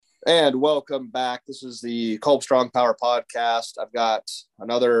And welcome back. This is the Kolb Strong Power Podcast. I've got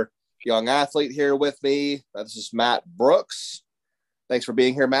another young athlete here with me. This is Matt Brooks. Thanks for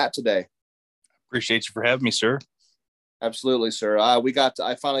being here, Matt, today. Appreciate you for having me, sir. Absolutely, sir. I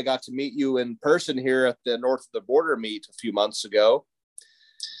finally got to meet you in person here at the North of the Border meet a few months ago.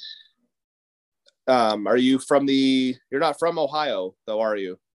 Are you you're not from Ohio, though, are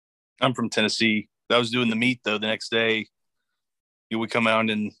you? I'm from Tennessee. I was doing the meet, though, the next day. We come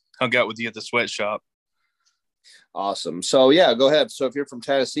out and hung out with you at the sweatshop. Awesome. So, yeah, go ahead. So if you're from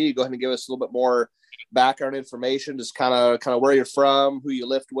Tennessee, go ahead and give us a little bit more background information, just kind of where you're from, who you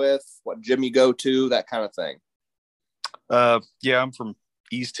lift with, what gym you go to, that kind of thing. Yeah, I'm from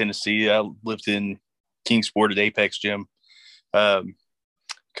East Tennessee. I lived in Kingsport at Apex Gym.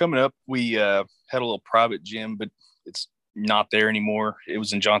 Coming up, we had a little private gym, but it's not there anymore. It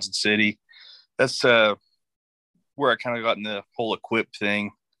was in Johnson City. That's where I kind of got in the whole equip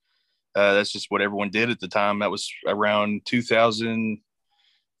thing. That's just what everyone did at the time. That was around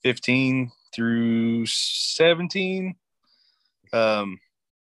 2015 through 17.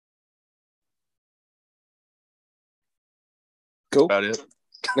 Cool. About it.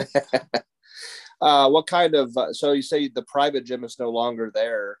 What kind of so you say the private gym is no longer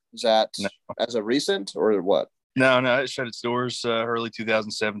there? Is that as of recent or what? No, it shut its doors early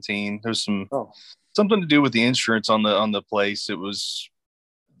 2017. There's something to do with the insurance on the place. It was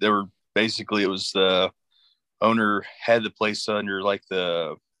the owner had the place under like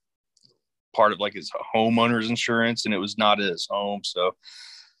the part of like his homeowner's insurance, and it was not his home. So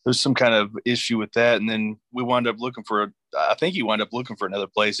there's some kind of issue with that. And then we wound up looking for I think he wound up looking for another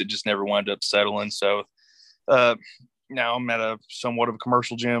place. It just never wound up settling. So now I'm at a somewhat of a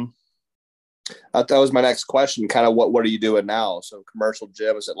commercial gym. That was my next question. Kind of what are you doing now? So commercial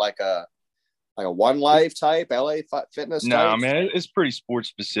gym, is it like a One Life type, LA Fitness type? No, man, it's pretty sports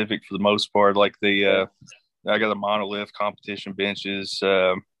specific for the most part. Like I got the monolift competition benches.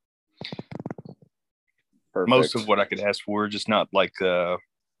 Most of what I could ask for, just not like the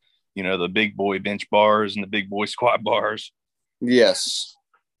big boy bench bars and the big boy squat bars. Yes.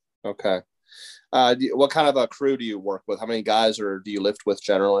 Okay. What kind of a crew do you work with? How many guys do you lift with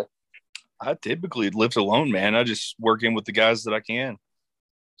generally? I typically lift alone, man. I just work in with the guys that I can.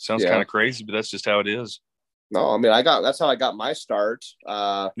 Sounds kind of crazy, but that's just how it is. No, I mean, that's how I got my start.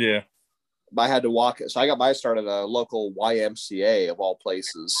 Yeah. I had to walk. So I got my start at a local YMCA of all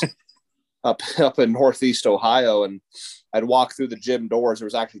places up in Northeast Ohio. And I'd walk through the gym doors. There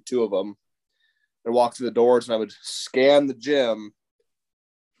was actually two of them. I'd walk through the doors and I would scan the gym.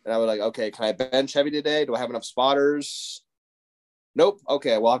 And I would like, okay, can I bench heavy today? Do I have enough spotters? Nope.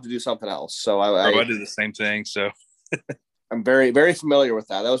 Okay, we'll have to do something else. So I do the same thing. So I'm very, very familiar with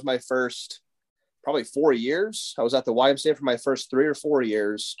that. That was my first probably 4 years. I was at the YMCA for my first 3 or 4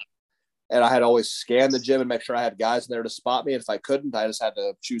 years. And I had always scanned the gym and make sure I had guys in there to spot me. And if I couldn't, I just had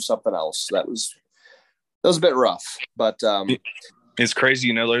to choose something else. That was a bit rough. But it's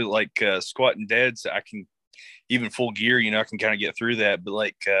crazy, they're like squatting deads. I can even full gear, I can kind of get through that, but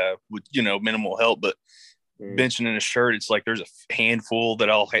like with minimal help. But benching in a shirt, it's like there's a handful that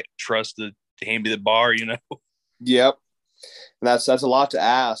I'll trust to hand me the bar. Yep. And that's a lot to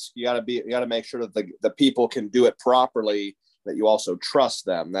ask. You got to make sure that the people can do it properly, that you also trust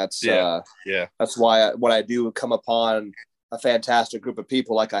them. That's that's why when I do come upon a fantastic group of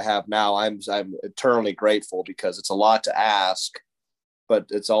people like I have now, I'm eternally grateful, because it's a lot to ask, but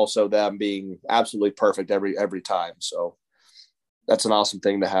it's also them being absolutely perfect every time. So that's an awesome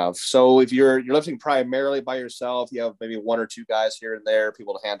thing to have. So if you're lifting primarily by yourself, you have maybe one or two guys here and there,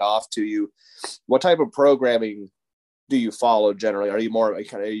 people to hand off to you. What type of programming do you follow generally? Are you are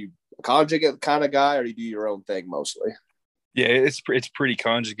you a conjugate kind of guy, or do you do your own thing mostly? Yeah, it's pretty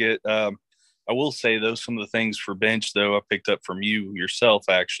conjugate. I will say though, some of the things for bench though, I picked up from yourself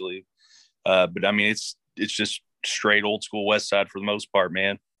actually. But I mean, it's just straight old school West Side for the most part,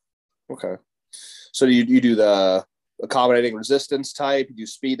 man. Okay. So you do the accommodating resistance type? You do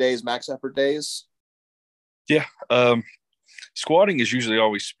speed days, max effort days? Yeah. Squatting is usually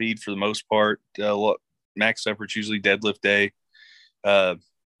always speed for the most part. Max effort's usually deadlift day.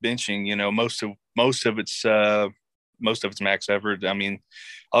 Benching, most of it's max effort. I mean,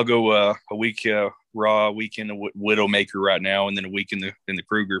 I'll go a week raw, a week in the Widowmaker right now, and then a week in the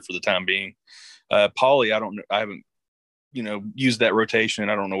Kruger for the time being. Poly, I haven't used that rotation.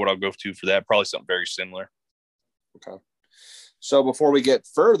 I don't know what I'll go to for that. Probably something very similar. Okay. So before we get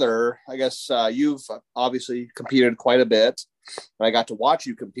further, I guess you've obviously competed quite a bit, and I got to watch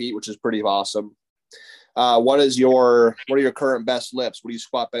you compete, which is pretty awesome. What are your current best lifts? What do you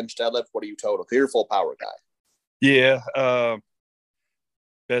squat, bench, deadlift? What do you total? You're a full power guy. Yeah.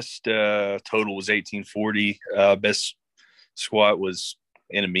 Best total was 1840. Best squat was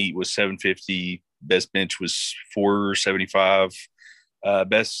in a meet was 750. Best bench was 475.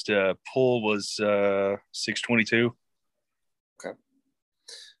 Best pull was 622. Okay.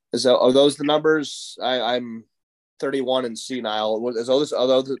 Are those the numbers? I'm 31 and senile. Are those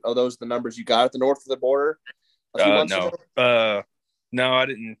the numbers you got at the north of the border a few months ago? No, I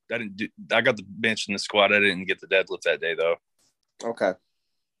didn't do. I got the bench and the squat. I didn't get the deadlift that day though. Okay.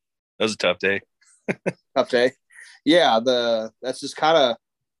 That was a tough day. Tough day. Yeah, that's just kind of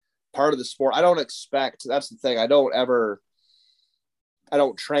part of the sport. I don't expect. That's the thing. I don't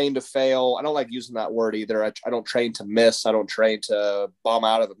train to fail. I don't like using that word either. I don't train to miss. I don't train to bomb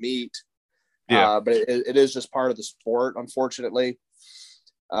out of a meet. Yeah. But it is just part of the sport, unfortunately.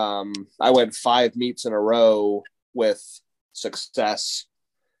 I went 5 meets in a row with success,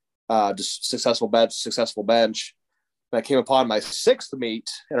 just successful bench. And I came upon my 6th meet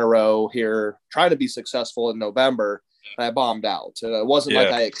in a row here, trying to be successful in November, and I bombed out. It wasn't like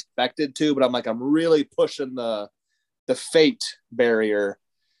I expected to, but I'm really pushing the fate barrier,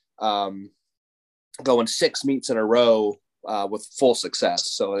 going 6 meets in a row with full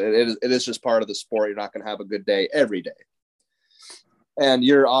success. So it is just part of the sport. You're not going to have a good day every day. And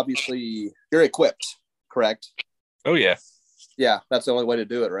you're equipped, correct? Oh, yeah. Yeah, that's the only way to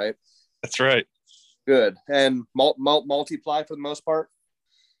do it, right? That's right. Good. And multiply for the most part?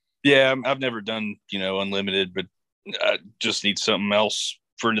 Yeah, I've never done, unlimited, but I just need something else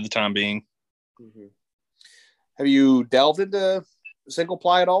for the time being. Mm-hmm. Have you delved into single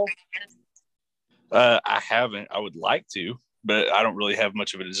ply at all? I haven't. I would like to, but I don't really have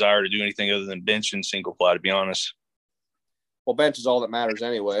much of a desire to do anything other than bench and single ply, to be honest. Well, bench is all that matters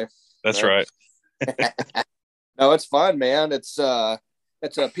anyway. That's right. No, it's fun, man. It's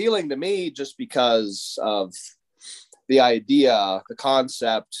appealing to me just because of the idea, the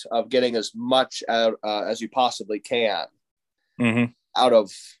concept of getting as much out as you possibly can out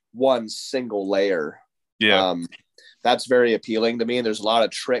of one single layer. Yeah. That's very appealing to me. And there's a lot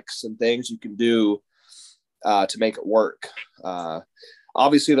of tricks and things you can do to make it work.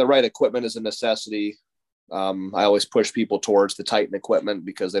 Obviously, the right equipment is a necessity. I always push people towards the Titan equipment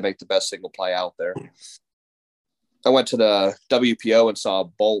because they make the best single ply out there. I went to the WPO and saw a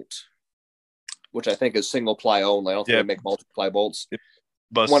bolt, which I think is single ply only. I don't think they make multi-ply bolts.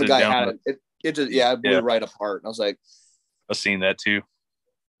 One guy had it. It just blew right apart. And I was like, I've seen that too.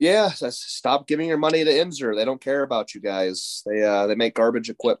 Yeah, stop giving your money to Inzer. They don't care about you guys. They make garbage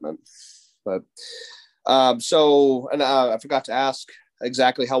equipment. But I forgot to ask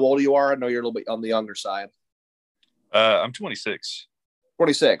exactly how old you are. I know you're a little bit on the younger side. I'm 26.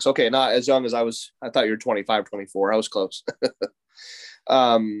 26. Okay, not as young as I was. I thought you were 25, 24. I was close.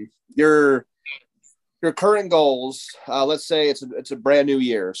 Your current goals, let's say it's a brand new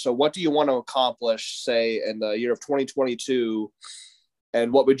year. So what do you want to accomplish, say, in the year of 2022?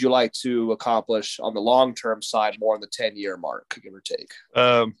 And what would you like to accomplish on the long-term side, more on the 10-year mark, give or take?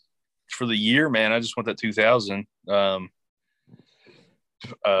 For the year, man, I just want that 2,000.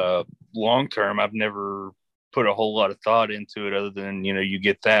 Long-term, I've never put a whole lot of thought into it other than, you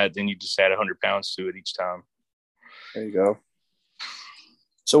get that, then you just add 100 pounds to it each time. There you go.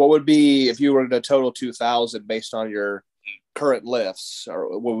 So what would be, if you were to total 2,000 based on your current lifts,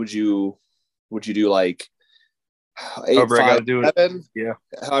 or what would you do, like 8, however 5, I gotta do 7? It. Yeah.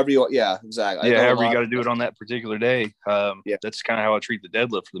 However you, yeah, exactly. Yeah, however you got to do it on that particular day. That's kind of how I treat the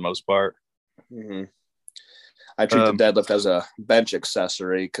deadlift for the most part. Mm-hmm. I treat the deadlift as a bench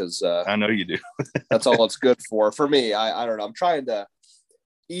accessory because I know you do. That's all it's good for. For me, I don't know. I'm trying to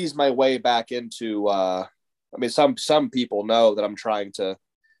ease my way back into. Some people know that I'm trying to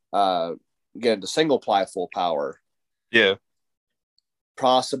get into single ply full power. Yeah.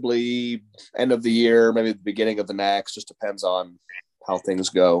 Possibly end of the year, maybe the beginning of the next. Just depends on how things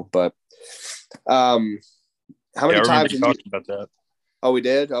go. But how many times you talked about that? Oh, we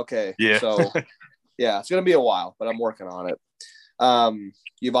did. Okay. Yeah. So. Yeah, it's going to be a while, but I'm working on it.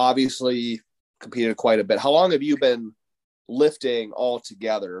 You've obviously competed quite a bit. How long have you been lifting all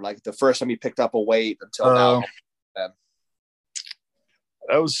together? Like the first time you picked up a weight until now? That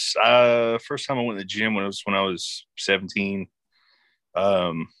was first time I went to the gym when I was 17.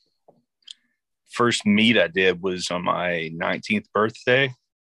 First meet I did was on my 19th birthday.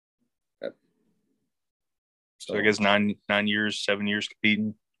 Okay. So I guess 7 years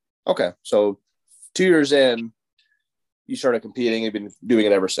competing. Okay, so 2 years in, you started competing. You've been doing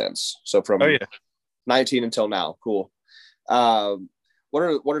it ever since. So from 19 until now. Cool. What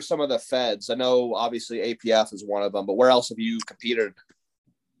are some of the feds? I know obviously APF is one of them, but where else have you competed?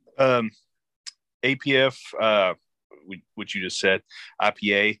 APF, what you just said,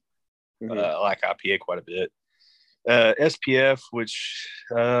 IPA. I like IPA quite a bit. SPF, which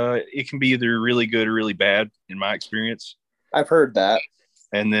it can be either really good or really bad in my experience. I've heard that.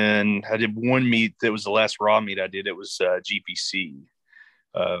 And then I did one meet that was the last raw meet I did. It was GPC.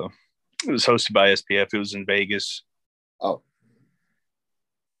 It was hosted by SPF. It was in Vegas. Oh,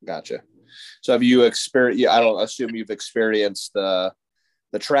 gotcha. So have you experienced? Yeah, I don't assume you've experienced the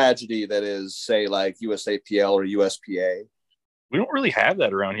tragedy that is, say, like USAPL or USPA. We don't really have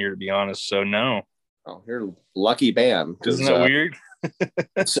that around here, to be honest. So no. Oh, you're a lucky man. Isn't that weird?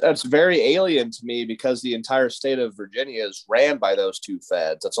 it's very alien to me because the entire state of Virginia is ran by those two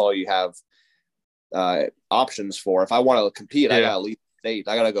feds. That's all you have options for. If I want to compete, I got to leave the state.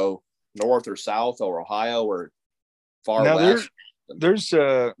 I got to go north or south or Ohio or far west. There's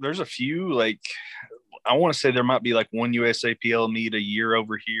a few, like, I want to say there might be like one USAPL meet a year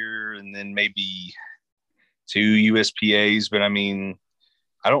over here, and then maybe 2 USPAs. But I mean,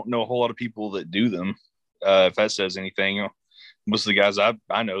 I don't know a whole lot of people that do them. If that says anything, most of the guys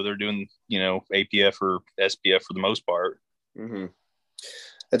I know, they're doing, APF or SPF for the most part. Mm-hmm.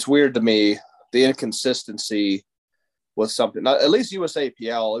 It's weird to me, the inconsistency with something. Not, at least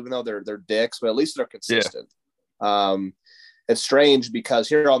USAPL, even though they're dicks, but at least they're consistent. Yeah. It's strange because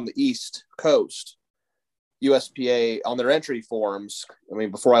here on the East Coast, USPA on their entry forms, I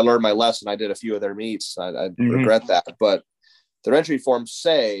mean, before I learned my lesson, I did a few of their meets. I regret that, but their entry forms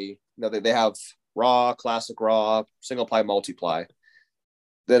say, they have raw, classic raw, single ply, multiply.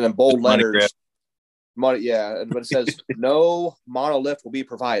 Then in bold letters, but it says no monolift will be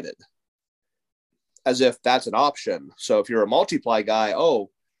provided, as if that's an option. So if you're a multiply guy,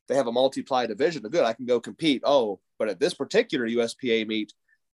 they have a multiply division, good, I can go compete. But at this particular USPA meet,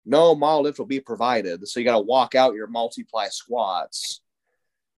 no monolift will be provided. So you got to walk out your multiply squats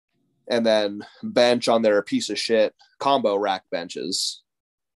and then bench on their piece of shit combo rack benches,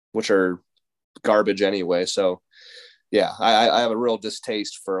 which are garbage anyway. So yeah, I have a real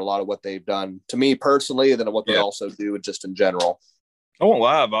distaste for a lot of what they've done to me personally, and then what they also do just in general. I won't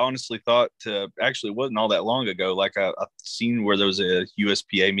lie, I honestly thought actually it wasn't all that long ago. Like I've seen where there was a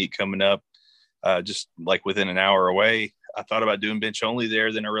USPA meet coming up, just like within an hour away. I thought about doing bench only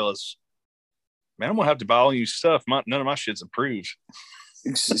there. Then I realized, man, I'm gonna have to buy all new stuff. None of my shit's approved.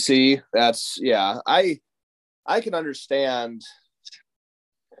 See, that's I can understand,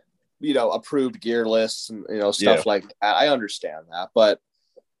 approved gear lists and stuff like that. I understand that, but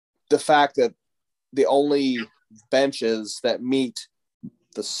the fact that the only benches that meet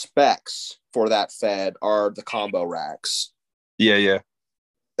the specs for that fed are the combo racks. Yeah.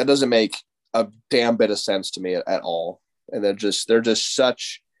 That doesn't make a damn bit of sense to me at all. And they're just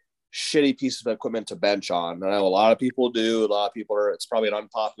such shitty pieces of equipment to bench on. I know a lot of people do. A lot of people it's probably an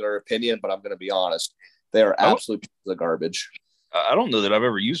unpopular opinion, but I'm going to be honest. They are absolute pieces of garbage. I don't know that I've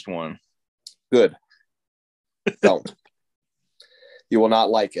ever used one. Good. Don't. You will not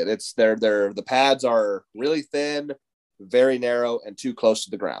like it. It's the pads are really thin, very narrow, and too close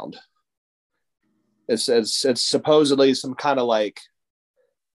to the ground. It's supposedly some kind of like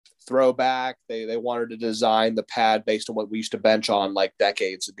throwback. They wanted to design the pad based on what we used to bench on like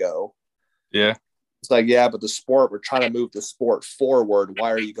decades ago. Yeah. It's like, but we're trying to move the sport forward.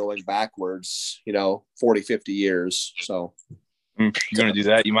 Why are you going backwards, 40, 50 years? So if you're going to do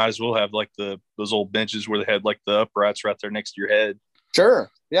that, you might as well have like those old benches where they had like the uprights right there next to your head.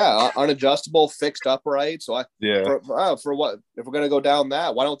 Sure. Yeah. Unadjustable, fixed upright. So for what, if we're going to go down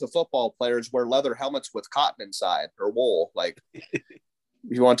that, why don't the football players wear leather helmets with cotton inside or wool? Like,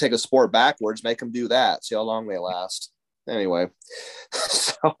 if you want to take a sport backwards, make them do that. See how long they last. Anyway,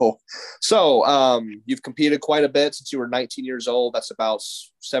 so you've competed quite a bit since you were 19 years old. That's about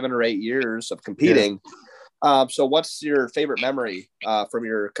 7 or 8 years of competing. Yeah. So what's your favorite memory from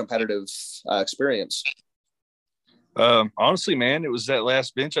your competitive experience? Honestly, man, it was that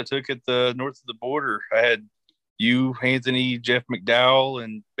last bench I took at the north of the border. I had you, Anthony, Jeff McDowell,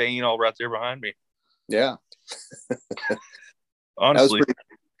 and Bain all right there behind me. Yeah. Honestly.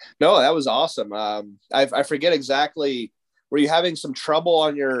 That was awesome. I forget exactly. Were you having some trouble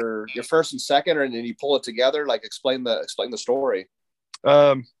on your first and second, or then you pull it together? Like explain the story.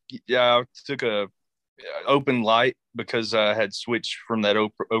 I took a open light because I had switched from that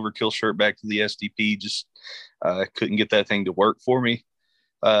overkill shirt back to the SDP. Just couldn't get that thing to work for me.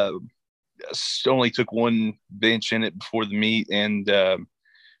 Only took one bench in it before the meet, and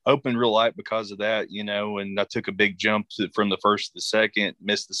opened real light because of that, and I took a big jump from the first to the second,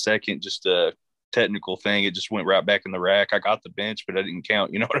 missed the second, just a technical thing. It just went right back in the rack. I got the bench, but I didn't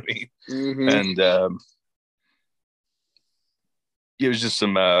count, you know what I mean? Mm-hmm. And it was just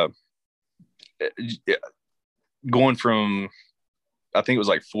some going from, I think it was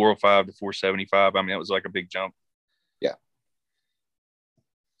like 405 to 475. I mean, it was like a big jump. Yeah.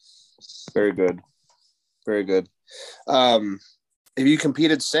 Very good. Very good. Have you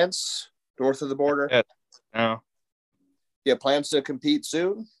competed since north of the border? Yeah. No. Yeah. Plans to compete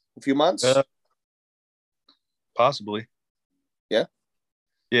soon? A few months? Possibly. Yeah.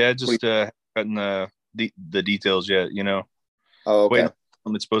 Yeah. Just gotten the details yet, you know. Oh, okay.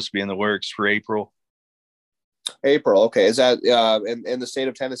 It's supposed to be in the works for April. April. Okay. Is that in the state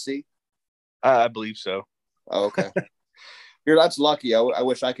of Tennessee? I believe so. Oh, okay. That's lucky. I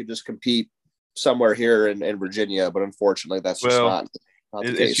wish I could just compete somewhere here in Virginia, but unfortunately that's just not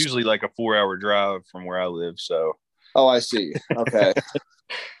the case. It's usually like a 4-hour drive from where I live. So. Oh, I see. Okay.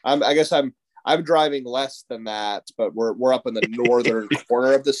 I guess I'm driving less than that, but we're up in the northern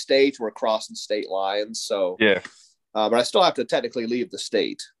corner of the state. We're crossing state lines. So yeah. But I still have to technically leave the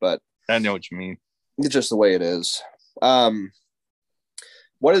state, but I know what you mean. It's just the way it is.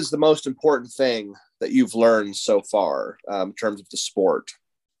 What is the most important thing that you've learned so far in terms of the sport?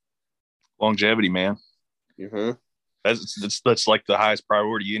 Longevity, man. Mm-hmm. That's like the highest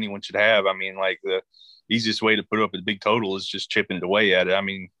priority anyone should have. I mean, like the easiest way to put up a big total is just chipping it away at it. I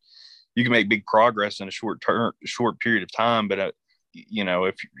mean, you can make big progress in a short period of time, but you know,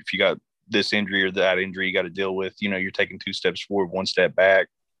 if you got this injury or that injury you got to deal with, you know, you're taking 2 steps forward, 1 step back.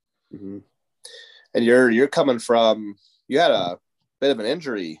 Mm-hmm. And you're coming from, you had a bit of an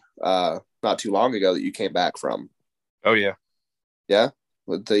injury not too long ago that you came back from. Oh yeah. Yeah.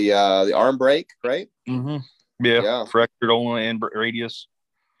 With the arm break, right? Mm-hmm. Yeah. Fractured ulna and radius.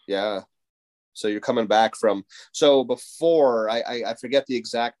 Yeah. So you're coming back from, so before, I forget the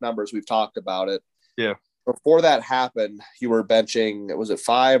exact numbers, we've talked about it. Yeah. Before that happened, you were benching, was it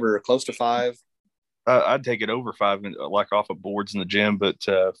 5 or close to 5? I'd take it over 5, like off of boards in the gym, but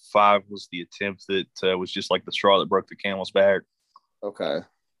 5 was the attempt that was just like the straw that broke the camel's back. Okay.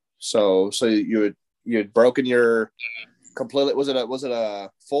 So you had broken your completely, was it a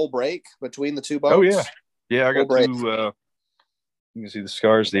full break between the two bones? Oh yeah. Yeah, I got break. 2 you can see the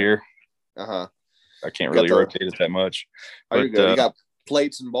scars there. Uh-huh. I can't really rotate it that much. Oh, you're good. You got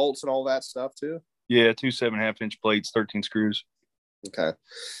plates and bolts and all that stuff too? Yeah, 2 7.5-inch plates, 13 screws. Okay.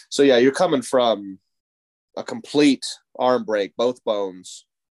 So yeah, you're coming from a complete arm break, both bones,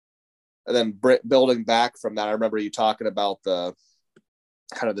 and then building back from that. I remember you talking about the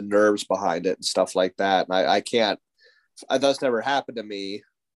kind of the nerves behind it and stuff like that. And I can't, that's never happened to me.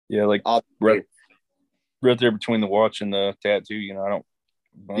 Yeah. Like right there between the watch and the tattoo, you know,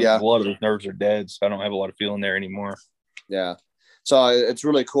 a lot of those nerves are dead. So I don't have a lot of feeling there anymore. Yeah. So it's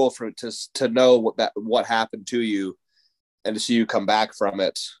really cool to know what happened to you and to see you come back from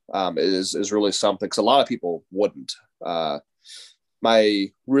it is really something, because a lot of people wouldn't.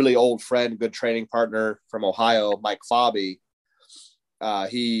 My really old friend, good training partner from Ohio, Mike Fabi,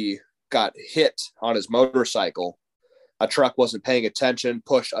 he got hit on his motorcycle. A truck wasn't paying attention,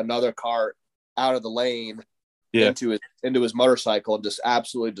 pushed another car out of the lane into his motorcycle and just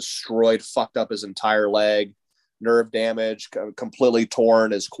absolutely destroyed, fucked up his entire leg, nerve damage, completely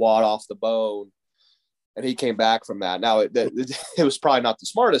torn his quad off the bone. And he came back from that. Now it was probably not the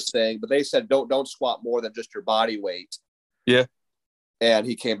smartest thing, but they said don't squat more than just your body weight. Yeah. And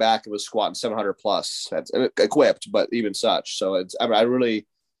he came back and was squatting 700 plus. That's equipped, but even such. So I really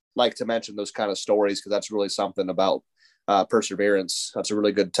like to mention those kind of stories because that's really something about perseverance. That's a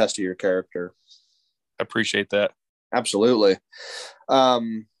really good test of your character. I appreciate that. Absolutely.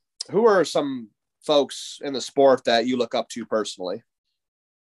 Who are some folks in the sport that you look up to personally?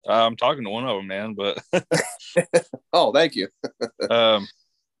 I'm talking to one of them, man, but oh, thank you. On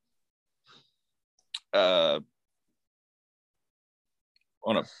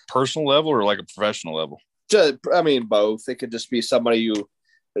a personal level or like a professional level? Just, I mean, both. It could just be somebody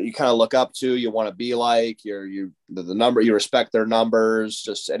that you kind of look up to, you want to be like, the number, you respect their numbers,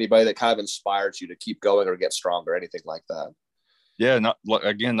 just anybody that kind of inspires you to keep going or get stronger, anything like that. Yeah, not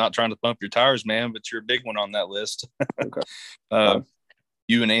trying to pump your tires, man, but you're a big one on that list. Okay.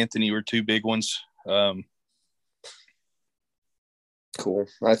 You and Anthony were 2 big ones. Cool.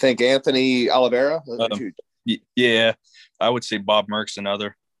 I think Anthony Oliveira. Yeah, I would say Bob Merck's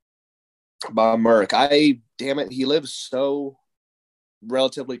another. Bob Merck. Damn it, he lives so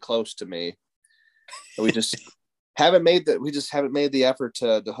relatively close to me. We just haven't made the effort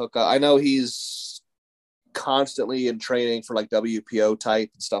to hook up. I know he's constantly in training for like WPO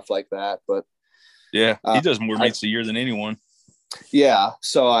type and stuff like that, but yeah, he does more meets a year than anyone. Yeah,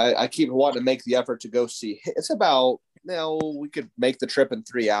 so I keep wanting to make the effort to go see. It's about, we could make the trip in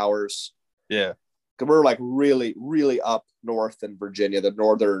 3 hours. Yeah. We're like really, really up north in Virginia, the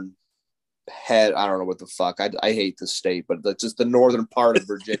northern head. I don't know what the fuck. I hate the state, but just the northern part of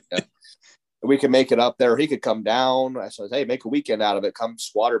Virginia. We could make it up there. He could come down. I said, hey, make a weekend out of it. Come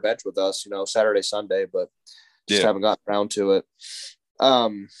squat or bench with us, Saturday, Sunday, but just haven't gotten around to it.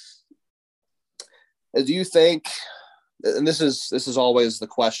 Do you think, and this is always the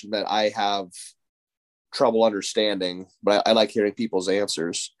question that I have trouble understanding, but I like hearing people's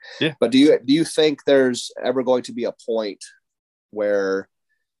answers. Yeah. But do you think there's ever going to be a point where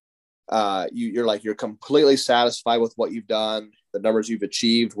you're completely satisfied with what you've done, the numbers you've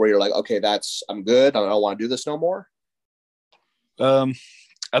achieved, where you're like, okay, I'm good. I don't want to do this no more? I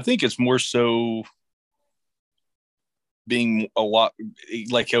think it's more so being a lot,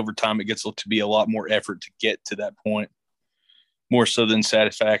 like over time, it gets to be a lot more effort to get to that point, more so than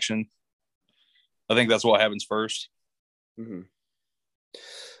satisfaction. I think that's what happens first. Mm-hmm.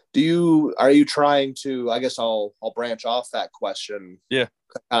 Are you trying to, I guess I'll branch off that question. Yeah.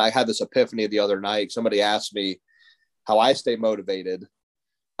 I had this epiphany the other night. Somebody asked me how I stay motivated,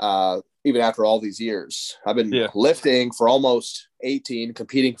 even after all these years. I've been lifting for almost 18,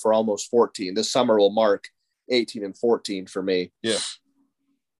 competing for almost 14. This summer will mark 18 and 14 for me. Yeah.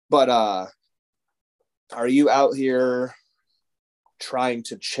 But are you out here trying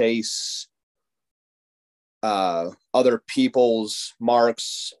to chase other people's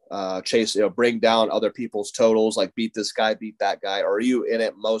marks, bring down other people's totals, like beat this guy, beat that guy? Or are you in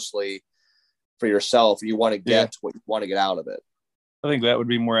it mostly for yourself? You want to get what you want to get out of it? I think that would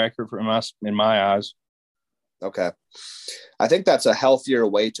be more accurate in my eyes. Okay. I think that's a healthier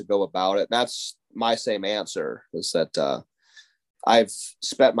way to go about it. That's my same answer, is that I've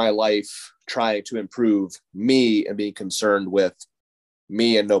spent my life trying to improve me and being concerned with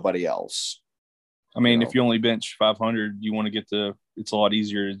me and nobody else. I mean, if you only bench 500, you want to it's a lot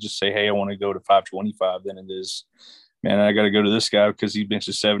easier to just say, hey, I want to go to 525 than it is, man, I got to go to this guy because he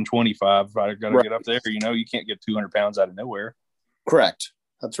benches 725. I got to get up there. You can't get 200 pounds out of nowhere. Correct.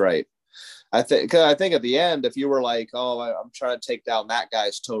 That's right. I think at the end, if you were like, oh, I'm trying to take down that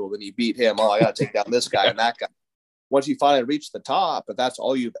guy's total, then you beat him. Oh, I got to take down this guy and that guy. Once you finally reach the top, but that's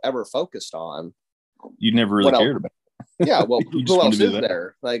all you've ever focused on, you never really cared about it. Yeah, well, who else is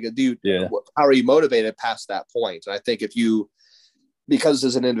there? Like, how are you motivated past that point? And I think because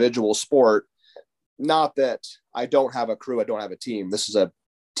it's an individual sport, not that I don't have a crew, I don't have a team. This is a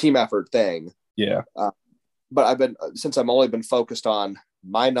team effort thing. Yeah. But since I've only been focused on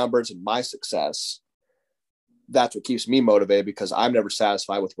my numbers and my success, that's what keeps me motivated, because I'm never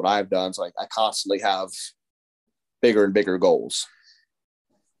satisfied with what I've done. So I constantly have bigger and bigger goals.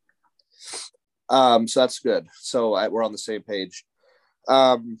 So that's good. So we're on the same page.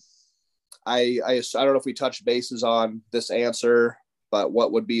 I don't know if we touched bases on this answer, but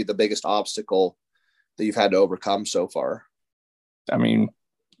what would be the biggest obstacle that you've had to overcome so far? I mean,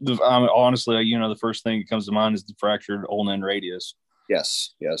 honestly, the first thing that comes to mind is the fractured ulnar radius.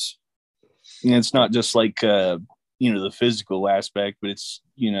 Yes. And it's not just like, the physical aspect, but it's,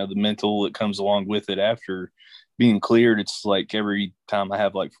 the mental that comes along with it after being cleared. It's like every time I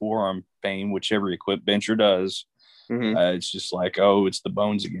have like forearm pain, which every equipped bencher does, it's just like, oh, it's the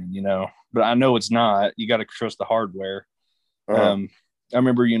bones again, but I know it's not. You got to trust the hardware. I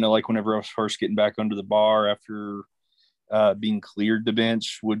remember, like whenever I was first getting back under the bar after being cleared to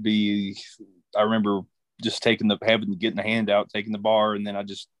bench I remember just getting the hand out, taking the bar, and then I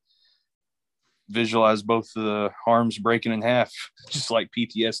just visualized both the arms breaking in half, just like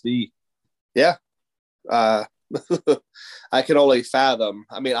PTSD. Yeah. I can only fathom.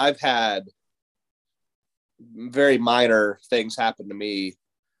 I mean, I've had very minor things happen to me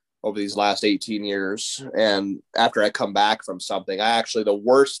over these last 18 years. And after I come back from something, the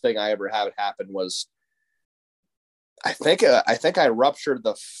worst thing I ever had happen was, I think I ruptured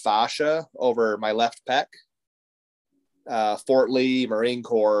the fascia over my left pec. Fort Lee, Marine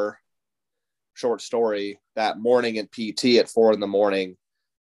Corps, short story. That morning in PT at 4 a.m,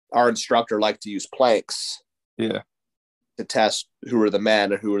 our instructor liked to use planks. Yeah. To test who were the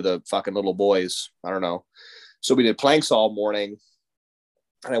men and who were the fucking little boys. I don't know. So we did planks all morning.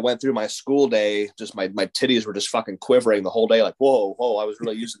 And I went through my school day. Just my titties were just fucking quivering the whole day. Like, whoa. I was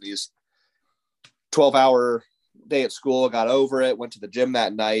really using these 12-hour day at school. I got over it. Went to the gym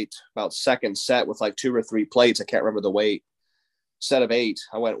that night, about second set with like 2 or 3 plates. I can't remember the weight. Set of 8.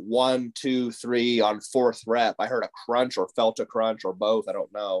 I went 1, 2, 3 on 4th rep. I heard a crunch or felt a crunch or both. I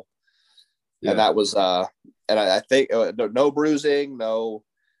don't know. Yeah. And that was, and I think no bruising, no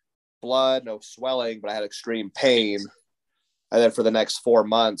blood, no swelling, but I had extreme pain. And then for the next 4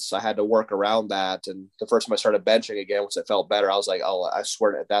 months, I had to work around that. And the first time I started benching again, once it felt better, I was like, oh, I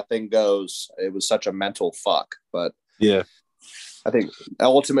swear that thing goes. It was such a mental fuck. But yeah, I think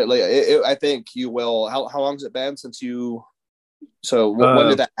ultimately, I think you will. How long has it been since you? So when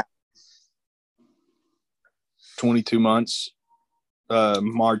did that happen? 22 months.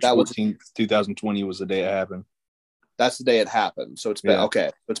 March 14th, 2020 was the day it happened. That's the day it happened. So it's been okay.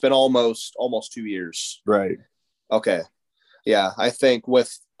 It's been almost 2 years. Right. Okay. Yeah, I think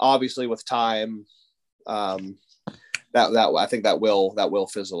with time, that I think that will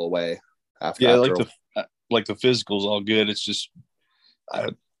fizzle away after. Yeah, like the physical's all good. It's just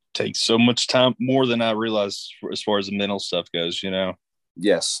it takes so much time, more than I realized, as far as the mental stuff goes.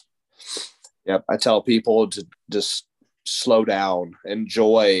 Yes. Yep. I tell people to just slow down,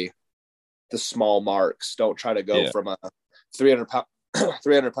 enjoy the small marks. Don't try to go from a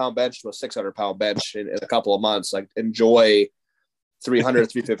 300 pound bench to a 600 pound bench in a couple of months. Like, enjoy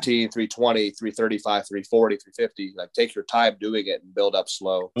 300, 315, 320, 335, 340, 350. Like, take your time doing it and build up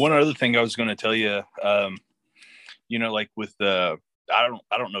slow. One other thing I was going to tell you, like with I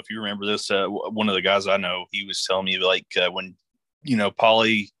don't know if you remember this. One of the guys I know, he was telling me like when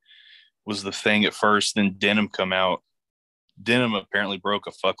poly was the thing at first, then denim come out. Denim apparently broke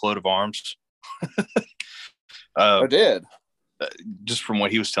a fuckload of arms. I did. Just from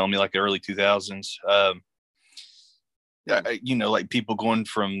what he was telling me, like the early 2000s. Like people going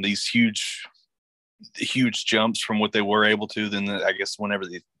from these huge jumps from what they were able to, then I guess whenever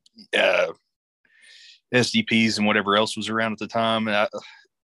the SDPs and whatever else was around at the time. And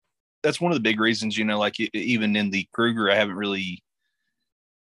that's one of the big reasons, like even in the Kruger, I haven't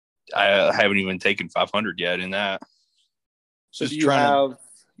even taken 500 yet in that. So just you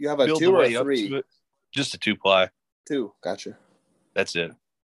have a 2 or a 3? Just a 2-ply. 2. Gotcha. That's it.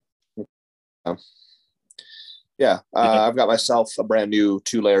 Yeah. I've got myself a brand new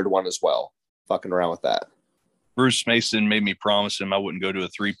 2-layered one as well. Fucking around with that. Bruce Mason made me promise him I wouldn't go to a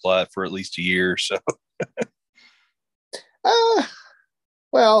 3-ply for at least a year. So,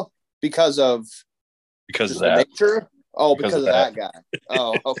 well, because of that nature. Oh, because of that guy.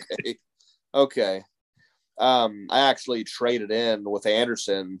 Oh, okay. Okay. I actually traded in with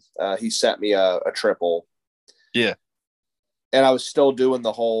Anderson. He sent me a triple. Yeah. And I was still doing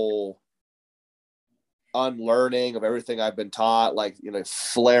the whole unlearning of everything I've been taught, like,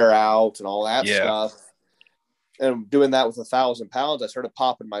 flare out and all that stuff. And doing that with 1,000 pounds, I started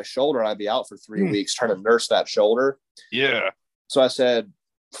popping my shoulder and I'd be out for 3 weeks trying to nurse that shoulder. Yeah. So I said,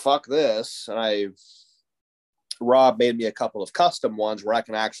 fuck this. And Rob made me a couple of custom ones where I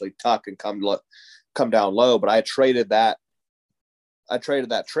can actually tuck and come down low. But I traded that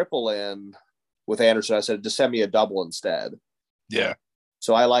triple in with Anderson. I said, just send me a double instead. Yeah.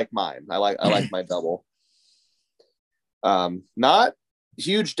 So I like mine. I like my double. Not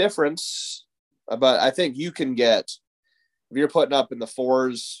huge difference, but I think you can get, if you're putting up in the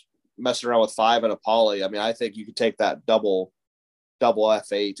 4s, messing around with 5 and a poly. I mean, I think you could take that double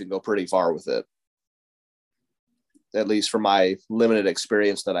F8 and go pretty far with it. At least from my limited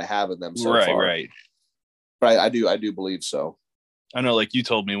experience that I have in them so far. Right. But I do believe so. I know, like you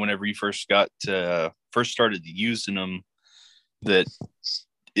told me whenever you first started using them, that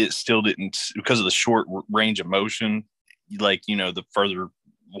it still didn't, because of the short range of motion, like, the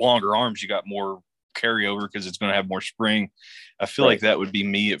longer arms, you got more carryover because it's going to have more spring. I feel like that would be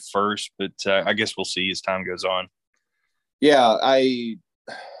me at first, but I guess we'll see as time goes on. Yeah,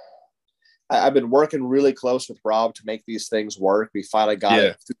 I've been working really close with Rob to make these things work. We finally got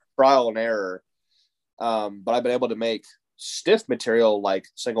it through trial and error. But I've been able to make stiff material like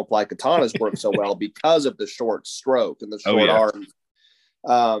single ply katanas work so well because of the short stroke and the short arms.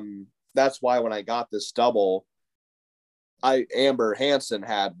 That's why when I got this double, Amber Hansen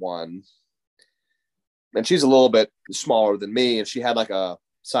had one, and she's a little bit smaller than me, and she had like a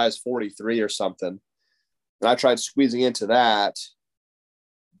size 43 or something. And I tried squeezing into that,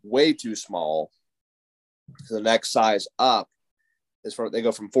 way too small. So the next size up is they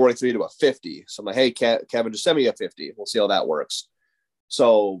go from 43 to a 50. So I'm like, hey, Kevin, just send me a 50. We'll see how that works.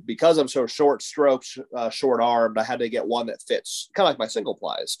 So because I'm so short strokes, short armed, I had to get one that fits kind of like my single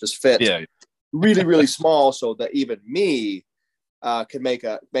plies, just fit really, really small so that even me can make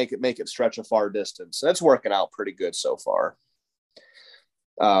it stretch a far distance. And it's working out pretty good so far.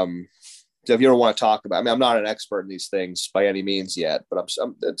 So if you ever want to talk about, I mean, I'm not an expert in these things by any means yet, but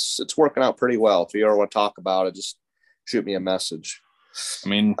it's working out pretty well. If you ever want to talk about it, just shoot me a message. I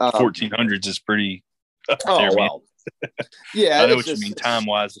mean, 1400s is pretty. Well, yeah, I know what you mean time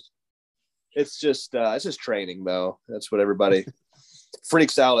wise. It's just training though. That's what everybody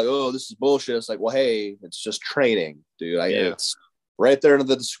freaks out like. Oh, this is bullshit. It's like, well, hey, it's just training, dude. It's right there in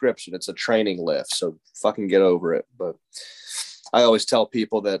the description. It's a training lift, so fucking get over it. But I always tell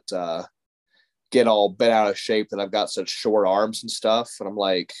people that get all bent out of shape that I've got such short arms and stuff. And I'm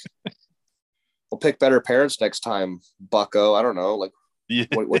like, we'll pick better parents next time, bucko. I don't know. Like, yeah.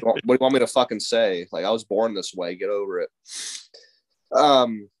 what do you want me to fucking say? Like, I was born this way. Get over it.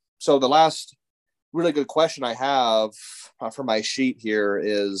 So the last really good question I have for my sheet here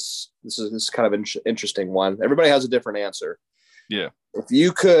is, this is kind of an interesting one. Everybody has a different answer. Yeah. If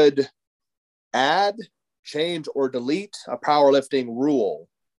you could add, change, or delete a powerlifting rule,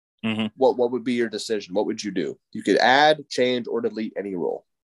 what would be your decision? What would you do? You could add, change, or delete any rule.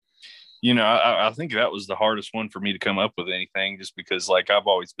 You know, I think that was the hardest one for me to come up with anything, just because, like, I've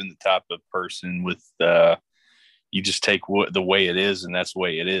always been the type of person with you just take the way it is, and that's the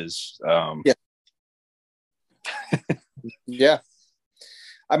way it is. Yeah. Yeah.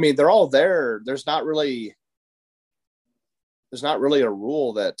 I mean, they're all there. There's not really a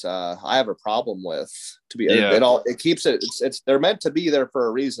rule that I have a problem with. To be, it keeps it. It's they're meant to be there for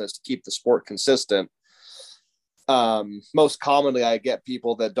a reason. Is to keep the sport consistent. Most commonly, I get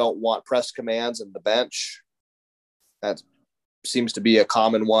people that don't want press commands in the bench. That seems to be a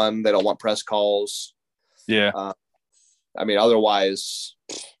common one. They don't want press calls. Yeah. I mean, otherwise,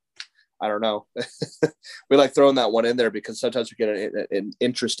 I don't know. We like throwing that one in there because sometimes we get an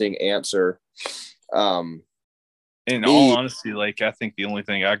interesting answer. In all honesty, like, I think the only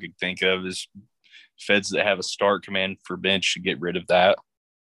thing I could think of is feds that have a start command for bench should get rid of that.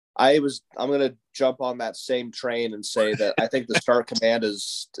 I'm going to jump on that same train and say that I think the start command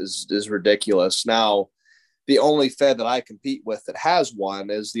is ridiculous. Now, the only fed that I compete with that has one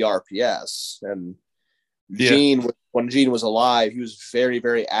is the RPS. And Gene, when Gene was alive, he was very,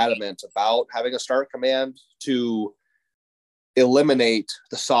 very adamant about having a start command to eliminate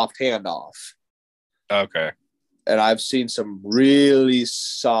the soft handoff. Okay. And I've seen some really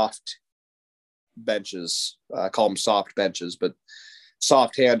soft benches. I call them soft benches, but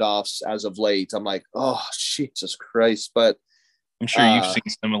soft handoffs as of late. I'm like, oh, Jesus Christ. But I'm sure you've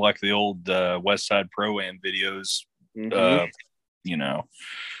seen some of like the old West Side Pro-Am videos, you know.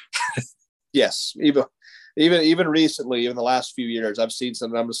 Yes. Even recently, even the last few years, I've seen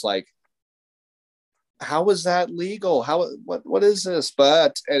some, and I'm just like, how is that legal? What is this?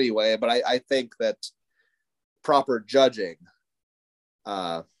 But anyway, I think that proper judging,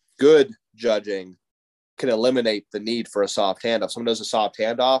 good judging, can eliminate the need for a soft handoff. Someone does a soft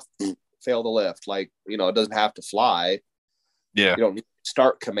handoff, fail the lift. Like, you know, it doesn't have to fly. Yeah. You don't need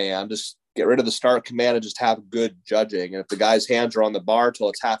start command. Just get rid of the start command and just have good judging. And if the guy's hands are on the bar till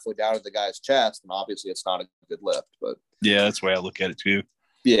it's halfway down to the guy's chest, then obviously it's not a good lift. But yeah, that's the way I look at it too.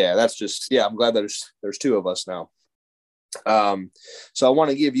 Yeah, that's just, I'm glad there's two of us now. So I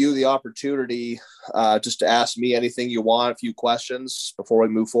want to give you the opportunity just to ask me anything you want, a few questions before we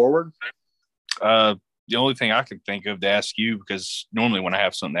move forward. The only thing I can think of to ask you, because normally when I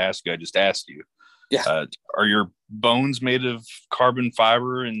have something to ask you, I just ask you. Yeah. Are your bones made of carbon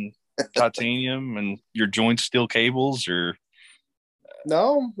fiber and titanium, and your joints steel cables, or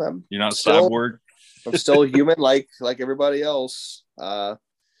no? You're not cyborg. I'm still human, like everybody else.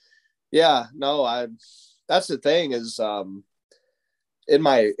 Yeah, no, that's the thing is, in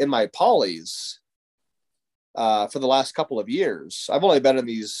my polys, for the last couple of years, I've only been in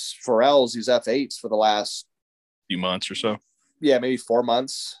these Pharrells, these F8s for the last few months or so. Yeah, maybe 4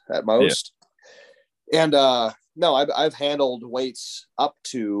 months at most. Yeah. And no, I've handled weights up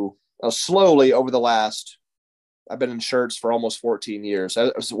to slowly over the last. I've been in shirts for almost 14 years.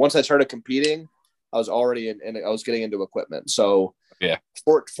 Once I started competing, I was already I was getting into equipment. So yeah,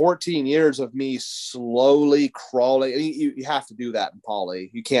 14 years of me slowly crawling. You have to do that in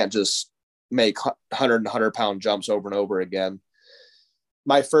poly. You can't just make 100 pound jumps over and over again.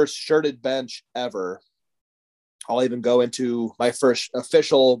 My first shirted bench ever. I'll even go into my first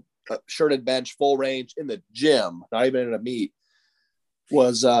official shirted bench full range in the gym, not even in a meet,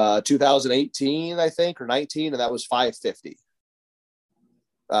 was 2018, I think, or 19, and that was 550.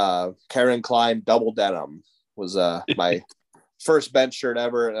 Karen Klein double denim was my first bench shirt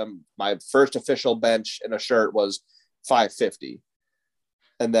ever. And my first official bench in a shirt was 550.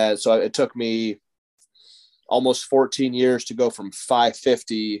 And then, so it took me almost 14 years to go from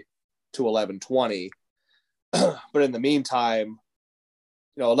 550 to 1120. But in the meantime,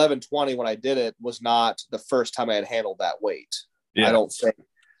 1120, when I did it, was not the first time I had handled that weight. Yeah. I don't think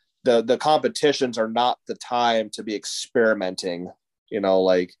the competitions are not the time to be experimenting,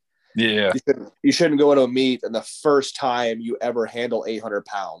 yeah, you shouldn't go to a meet and the first time you ever handle 800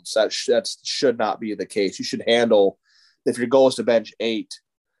 pounds. That should not be the case. You should handle, if your goal is to bench 8,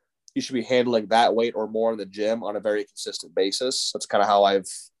 you should be handling that weight or more in the gym on a very consistent basis. That's kind of how I've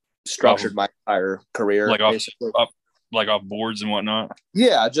structured my entire career. Like like off boards and whatnot?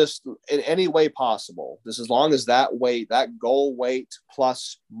 Yeah, just in any way possible. Just as long as that weight, that goal weight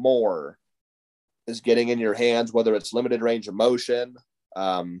plus more is getting in your hands, whether it's limited range of motion.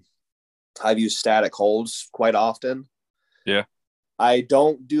 I've used static holds quite often. Yeah. I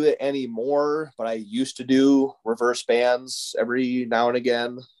don't do it anymore, but I used to do reverse bands every now and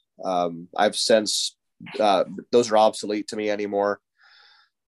again. I've since, those are obsolete to me anymore.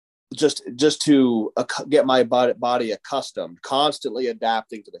 Just to get my body accustomed, constantly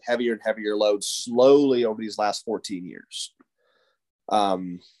adapting to the heavier and heavier loads slowly over these last 14 years.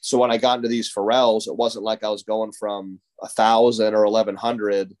 So when I got into these Pharrells, it wasn't like I was going from 1,000 or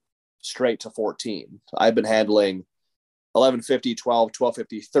 1,100 straight to 14. I've been handling 1,150, 12,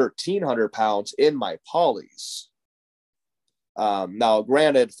 1,250, 1,300 pounds in my polys. Now,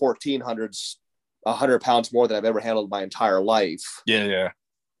 granted, 1,400's 100 pounds more than I've ever handled my entire life. Yeah.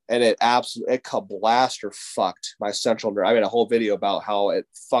 And it kablaster fucked my central nerve. I made a whole video about how it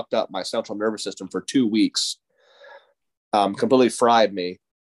fucked up my central nervous system for 2 weeks. Completely fried me.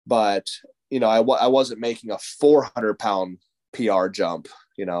 But, I wasn't making a 400-pound PR jump.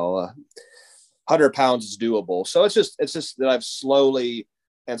 100 pounds is doable. So it's just that I've slowly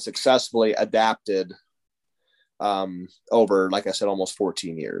and successfully adapted over, like I said, almost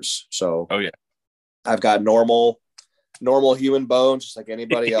 14 years. So I've got normal human bones, just like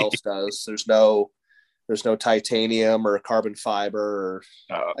anybody else does. There's no titanium or carbon fiber.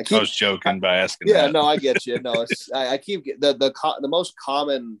 I was joking by asking. Yeah, that. No, I get you. No, I keep the most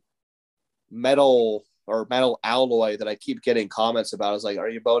common metal or metal alloy that I keep getting comments about is like, are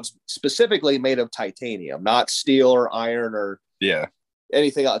your bones specifically made of titanium, not steel or iron or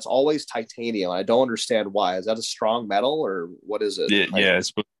anything else? It's always titanium. I don't understand why. Is that a strong metal or what is it? Yeah,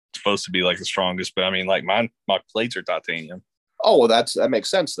 it's supposed to be like the strongest, but I mean, like my plates are titanium. Oh, well, that makes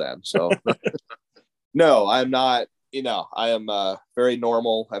sense then. So no, I'm not. I am very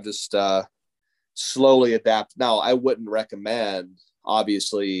normal. I've just slowly adapted. Now, I wouldn't recommend,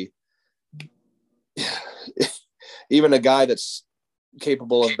 obviously, even a guy that's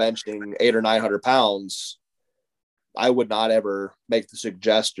capable of benching 800 or 900 pounds. I would not ever make the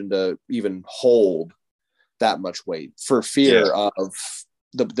suggestion to even hold that much weight for fear of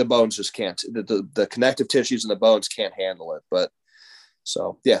the bones just can't, the connective tissues in the bones can't handle it. But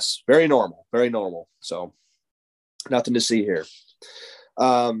so yes, very normal. So nothing to see here.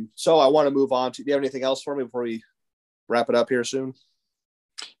 So I want to move on to, do you have anything else for me before we wrap it up here soon?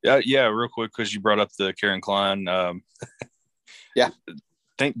 Yeah, real quick, because you brought up the Karen Klein.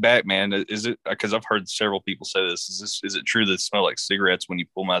 Think back, man. Is it, because I've heard several people say this, is it true that it smell like cigarettes when you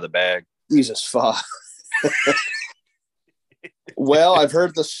pull them out of the bag? Jesus fuck. Well, I've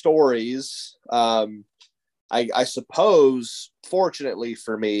heard the stories. I suppose, fortunately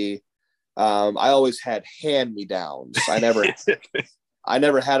for me, I always had hand-me-downs. I never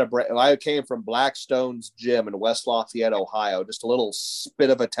had I came from Blackstone's Gym in West Lafayette, Ohio, just a little spit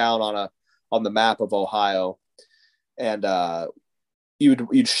of a town on the map of Ohio. And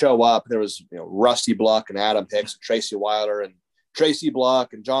you'd show up. There was Rusty Bluck and Adam Hicks and Tracy Wilder and Tracy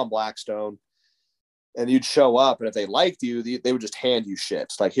Bluck and John Blackstone. And you'd show up, and if they liked you, they would just hand you shit.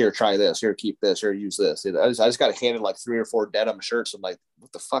 It's like, here, try this. Here, keep this. Here, use this. I just got handed like 3 or 4 denim shirts. I'm like,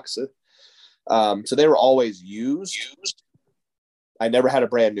 what the fuck's it? So they were always used. I never had a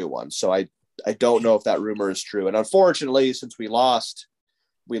brand new one. So I don't know if that rumor is true. And unfortunately, since we lost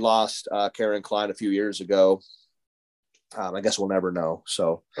Karen Klein a few years ago, I guess we'll never know.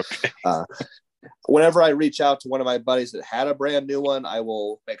 So whenever I reach out to one of my buddies that had a brand new one, I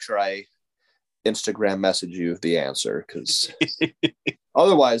will make sure I Instagram message you the answer, because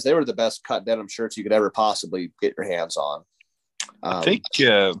otherwise they were the best cut denim shirts you could ever possibly get your hands on. I think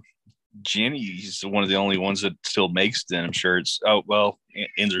Jenny's one of the only ones that still makes denim shirts. Oh, well,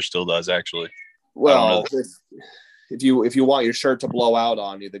 Inzer still does, actually. Well, if you want your shirt to blow out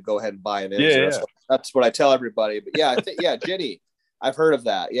on you, then go ahead and buy an Inzer. Yeah. That's what I tell everybody. But yeah, I think Jenny, I've heard of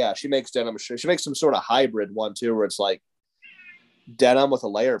that. Yeah, she makes denim shirts. She makes some sort of hybrid one too, where it's like denim with a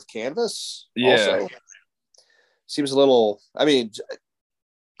layer of canvas. Yeah. Also. Seems a little, I mean,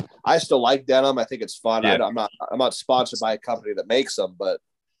 I still like denim. I think it's fun. Yeah. I'm not sponsored by a company that makes them, but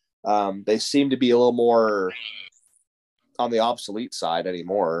they seem to be a little more on the obsolete side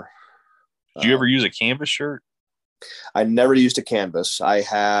anymore. Did you ever use a canvas shirt? I never used a canvas. I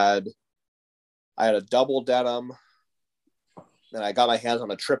had a double denim, and I got my hands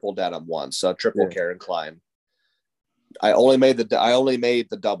on a triple denim once, a triple Karen Klein. I only made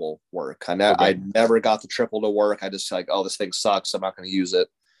the double work. I never got the triple to work. I just like, oh, this thing sucks. I'm not going to use it.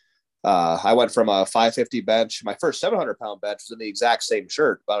 I went from a 550 bench. My first 700-pound bench was in the exact same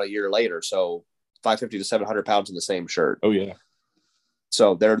shirt about a year later. So 550 to 700 pounds in the same shirt. Oh yeah.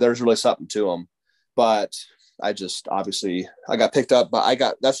 So there's really something to them, but I just, obviously I got picked up, but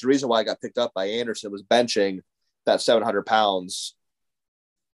that's the reason why I got picked up by Anderson, was benching that 700 pounds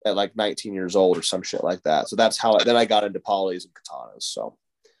at like 19 years old or some shit like that. So that's how then I got into polys and katanas. So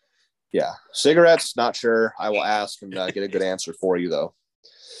yeah, cigarettes, not sure. I will ask and get a good answer for you though.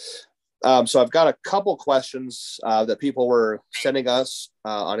 So I've got a couple questions that people were sending us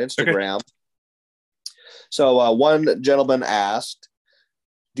on Instagram. Okay. So one gentleman asked,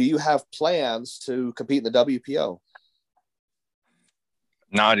 do you have plans to compete in the WPO?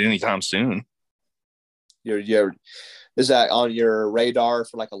 Not anytime soon. Is that on your radar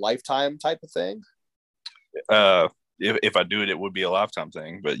for like a lifetime type of thing? If I do it, it would be a lifetime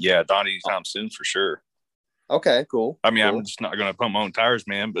thing. But yeah, not anytime soon for sure. Okay, cool. I mean, cool. I'm just not going to pump my own tires,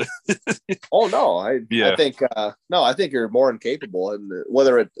 man. But oh no, I think you're more than capable. And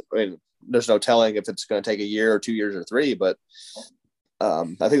there's no telling if it's going to take a year or 2 years or 3, but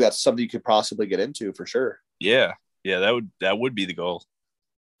I think that's something you could possibly get into for sure. Yeah, that would be the goal.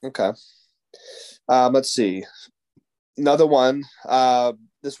 Okay. Let's see. Another one.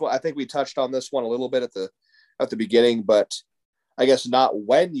 This one, I think we touched on this one a little bit at the beginning, but I guess not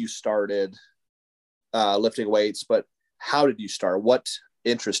when you started lifting weights, but how did you start? What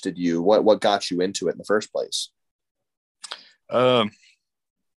interested you? What got you into it in the first place?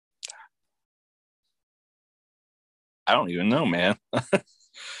 I don't even know, man.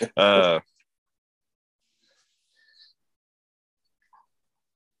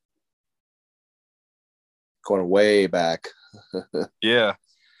 Going way back. Yeah.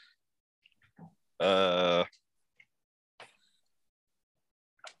 Yeah,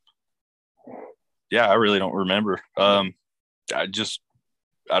 I really don't remember. I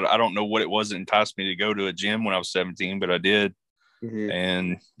don't know what it was that enticed me to go to a gym when I was 17, but I did. Mm-hmm.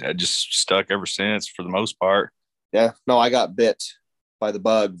 And I just stuck ever since for the most part. Yeah. No, I got bit by the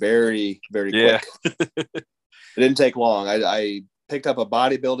bug very, very quick. It didn't take long. I picked up a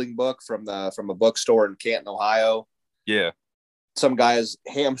bodybuilding book from a bookstore in Canton, Ohio. Yeah. Some guy's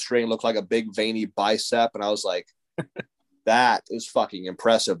hamstring looked like a big veiny bicep. And I was like, that is fucking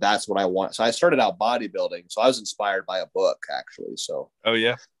impressive. That's what I want. So I started out bodybuilding. So I was inspired by a book, actually. So. Oh,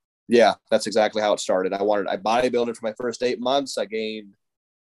 yeah. Yeah, that's exactly how it started. I bodybuilded for my first 8 months. I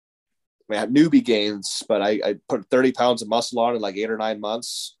had newbie gains, but I put 30 pounds of muscle on in like 8 or 9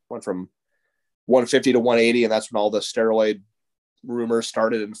 months. Went from 150 to 180. And that's when all the steroid rumors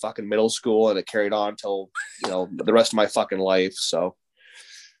started in fucking middle school, and it carried on till, the rest of my fucking life. So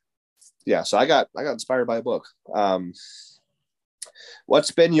yeah, so I got inspired by a book.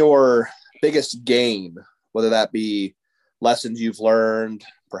 What's been your biggest gain, whether that be lessons you've learned,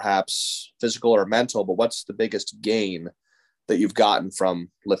 perhaps physical or mental, but what's the biggest gain that you've gotten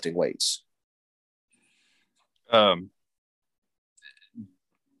from lifting weights? Honestly,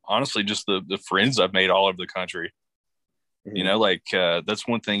 just the friends I've made all over the country. Mm-hmm. That's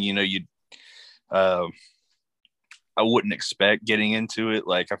one thing, I wouldn't expect getting into it.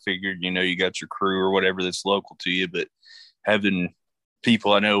 Like I figured, you got your crew or whatever that's local to you, but having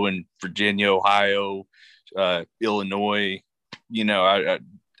people I know in Virginia, Ohio, Illinois, I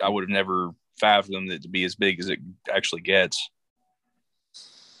would have never fathomed it to be as big as it actually gets.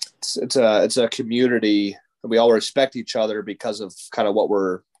 It's a community. We all respect each other because of kind of what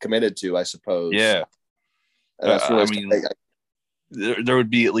we're committed to, I suppose. Yeah. And that's really there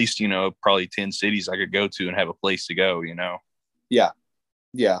would be at least, probably 10 cities I could go to and have a place to go, Yeah.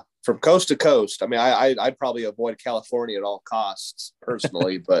 Yeah. From coast to coast. I mean, I'd probably avoid California at all costs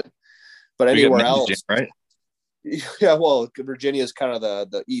personally, but anywhere else. Right. Yeah. Well, Virginia is kind of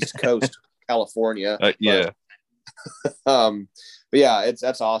the East Coast, California. Yeah. But yeah,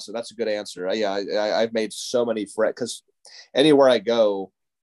 that's awesome. That's a good answer. I've made so many friends because anywhere I go,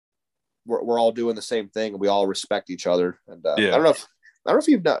 we're all doing the same thing. We all respect each other. And I don't know if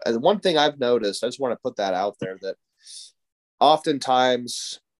you've one thing I've noticed, I just want to put that out there, that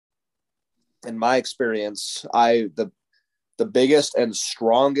oftentimes in my experience, the biggest and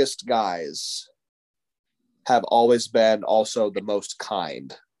strongest guys have always been also the most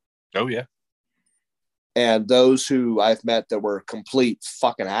kind. Oh yeah. And those who I've met that were complete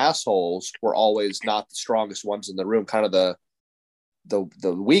fucking assholes were always not the strongest ones in the room, kind of the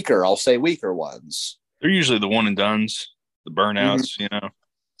weaker, I'll say weaker ones. They're usually the one and dones, the burnouts, mm-hmm.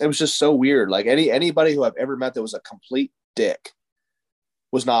 It was just so weird. Like anybody who I've ever met that was a complete dick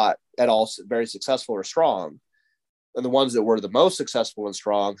was not at all very successful or strong. And the ones that were the most successful and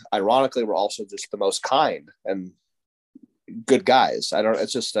strong, ironically, were also just the most kind and good guys.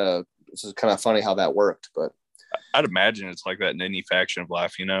 It's just kind of funny how that worked, but I'd imagine it's like that in any faction of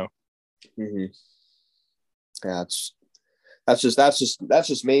life, Mm-hmm. Yeah, that's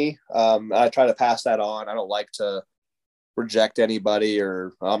just me. I try to pass that on. I don't like to reject anybody,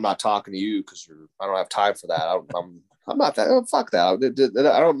 or I'm not talking to you because I don't have time for that. I'm not that. Oh, fuck that.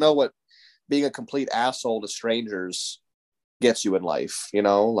 I don't know what being a complete asshole to strangers gets you in life.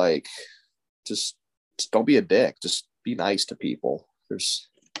 Like just don't be a dick. Just be nice to people. There's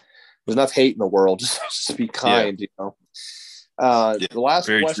enough hate in the world. Just be kind. The last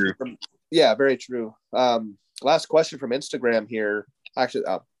question from very true. Last question from Instagram here. Actually,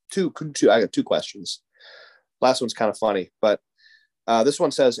 two. I got two questions. Last one's kind of funny, but this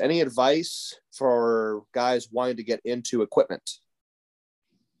one says, any advice for guys wanting to get into equipment?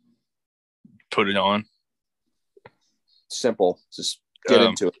 Put it on. Simple. Just get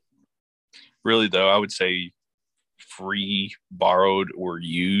into it. Really, though, I would say free, borrowed, or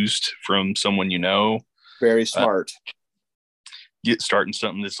used from someone you know. Very smart. Get starting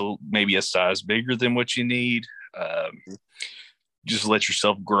something that's maybe a size bigger than what you need. Just let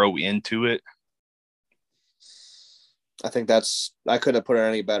yourself grow into it. I think I couldn't have put it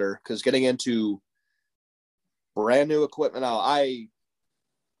any better, because getting into brand new equipment now, I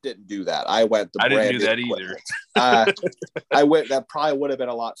didn't do that. I went I didn't do that either. That probably would have been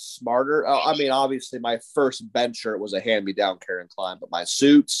a lot smarter. I mean, obviously my first bench shirt was a hand-me-down carry and climb, but my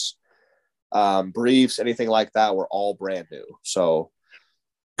suits, briefs, anything like that were all brand new. So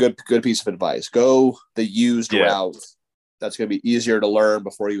good piece of advice. Go the used route. That's going to be easier to learn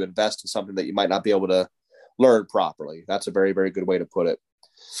before you invest in something that you might not be able to learn properly. That's a very, very good way to put it.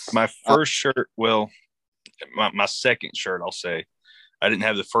 My first shirt, my second shirt, I'll say, I didn't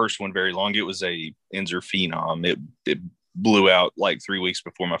have the first one very long. It was a Ensor Phenom. It blew out like 3 weeks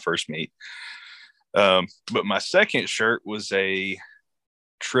before my first meet. But my second shirt was a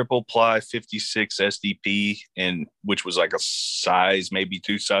triple ply 56 SDP, which was like a size, maybe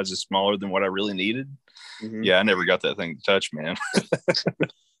 2 sizes smaller than what I really needed. Mm-hmm. Yeah, I never got that thing to touch, man.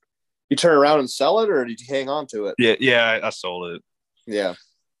 You turn around and sell it, or did you hang on to it? Yeah, I sold it. Yeah.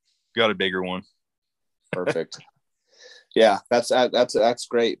 Got a bigger one. Perfect. Yeah, that's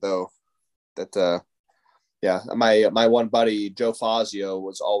great though. That my one buddy Joe Fazio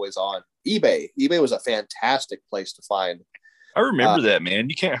was always on eBay. eBay was a fantastic place to find. I remember that, man.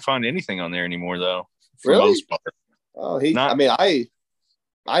 You can't find anything on there anymore though. For really? Most part. Oh,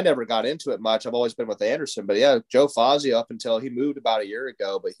 I never got into it much. I've always been with Anderson, but yeah, Joe Fazio up until he moved about a year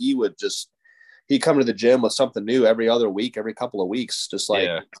ago, but he'd come to the gym with something new every other week, every couple of weeks. Just like,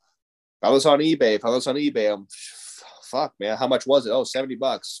 If I was on eBay, I'm fuck, man, how much was it? Oh,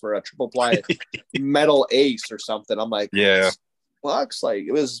 $70 for a triple ply metal ace or something. I'm like, bucks. Like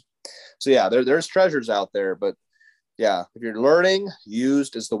it was. So yeah, there's treasures out there, but yeah, if you're learning,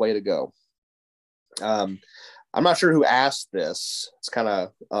 used is the way to go. I'm not sure who asked this. It's kind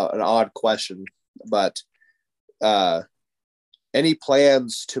of an odd question, but any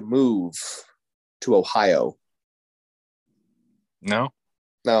plans to move to Ohio? No.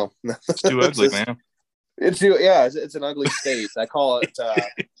 It's too ugly, man. It's an ugly state. I call it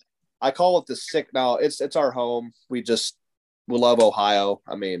the sick. No, it's our home. We love Ohio.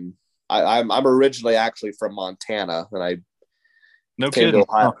 I mean, I'm originally actually from Montana, and I came to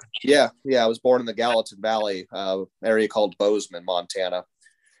Ohio. Yeah. I was born in the Gallatin Valley area called Bozeman, Montana,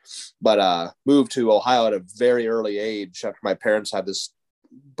 but moved to Ohio at a very early age after my parents had this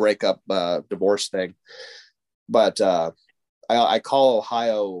breakup divorce thing. But I call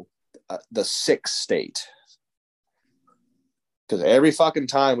Ohio the sick state, because every fucking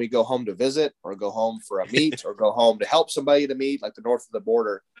time we go home to visit or go home for a meet or go home to help somebody to meet, like the north of the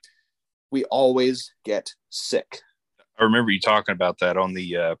border, we always get sick. I remember you talking about that on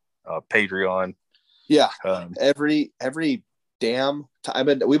the Patreon. Yeah. Every damn time.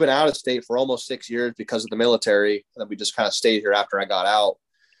 We've been out of state for almost 6 years because of the military. And then we just kind of stayed here after I got out.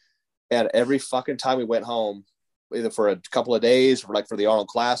 And every fucking time we went home, either for a couple of days or like for the Arnold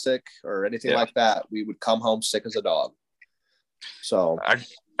Classic or anything like that, we would come home sick as a dog. So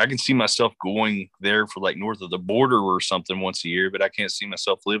I can see myself going there for like north of the border or something once a year, but I can't see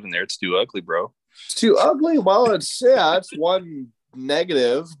myself living there. It's too ugly, bro. It's too ugly. Well, it's one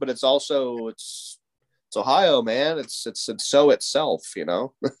negative, but it's also it's Ohio, man. It's so itself, you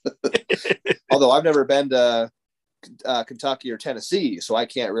know. Although I've never been to Kentucky or Tennessee, so I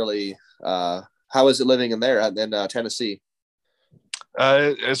can't really. How is it living in there in Tennessee? We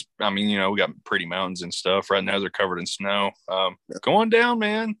got pretty mountains and stuff. Right now they're covered in snow. Going down,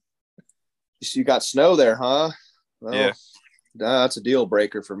 man. You got snow there, huh? Well, yeah. That's a deal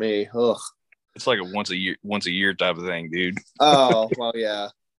breaker for me. Ugh. It's like a once a year type of thing, dude. Oh, well, yeah.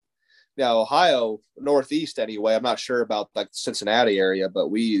 Yeah, Ohio, Northeast anyway. I'm not sure about like the Cincinnati area, but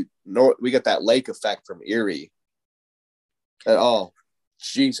we we get that lake effect from Erie. And, oh,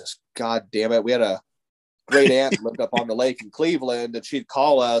 Jesus, God damn it. We had a great aunt lived up on the lake in Cleveland, and she'd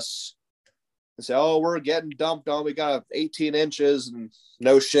call us and say, oh, we're getting dumped on. We got 18 inches, and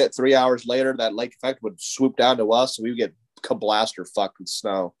no shit. 3 hours later, that lake effect would swoop down to us, and we would get kablaster fucking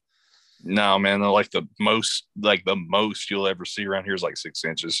snow. No, man, the most you'll ever see around here is like 6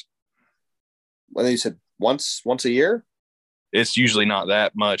 inches. Well, you said once a year? It's usually not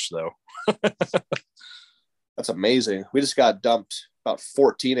that much, though. That's amazing. We just got dumped about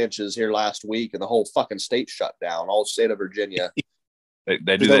 14 inches here last week, and the whole fucking state shut down, all state of Virginia. they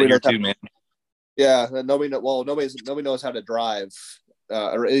do that here too, man. Yeah, nobody knows how to drive,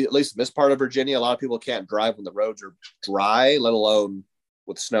 or at least in this part of Virginia. A lot of people can't drive when the roads are dry, let alone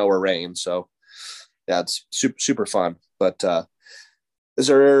with snow or rain. So, yeah, it's super, super fun. But is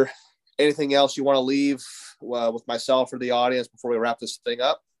there anything else you want to leave with myself or the audience before we wrap this thing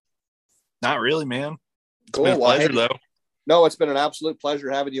up? Not really, man. It's cool. been a pleasure, though. No, it's been an absolute pleasure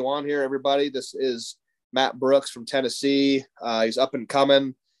having you on here, everybody. This is Matt Brooks from Tennessee. He's up and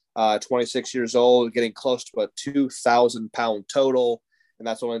coming, 26 years old, getting close to a 2,000-pound total. And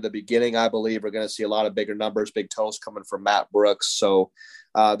that's only the beginning, I believe. We're going to see a lot of bigger numbers, big totals coming from Matt Brooks. So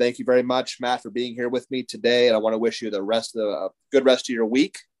thank you very much, Matt, for being here with me today. And I want to wish you the good rest of your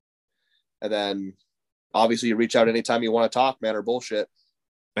week. And then obviously you reach out anytime you want to talk, man, or bullshit.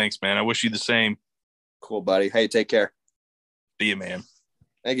 Thanks, man. I wish you the same. Cool, buddy. Hey, take care. See you, man.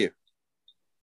 Thank you.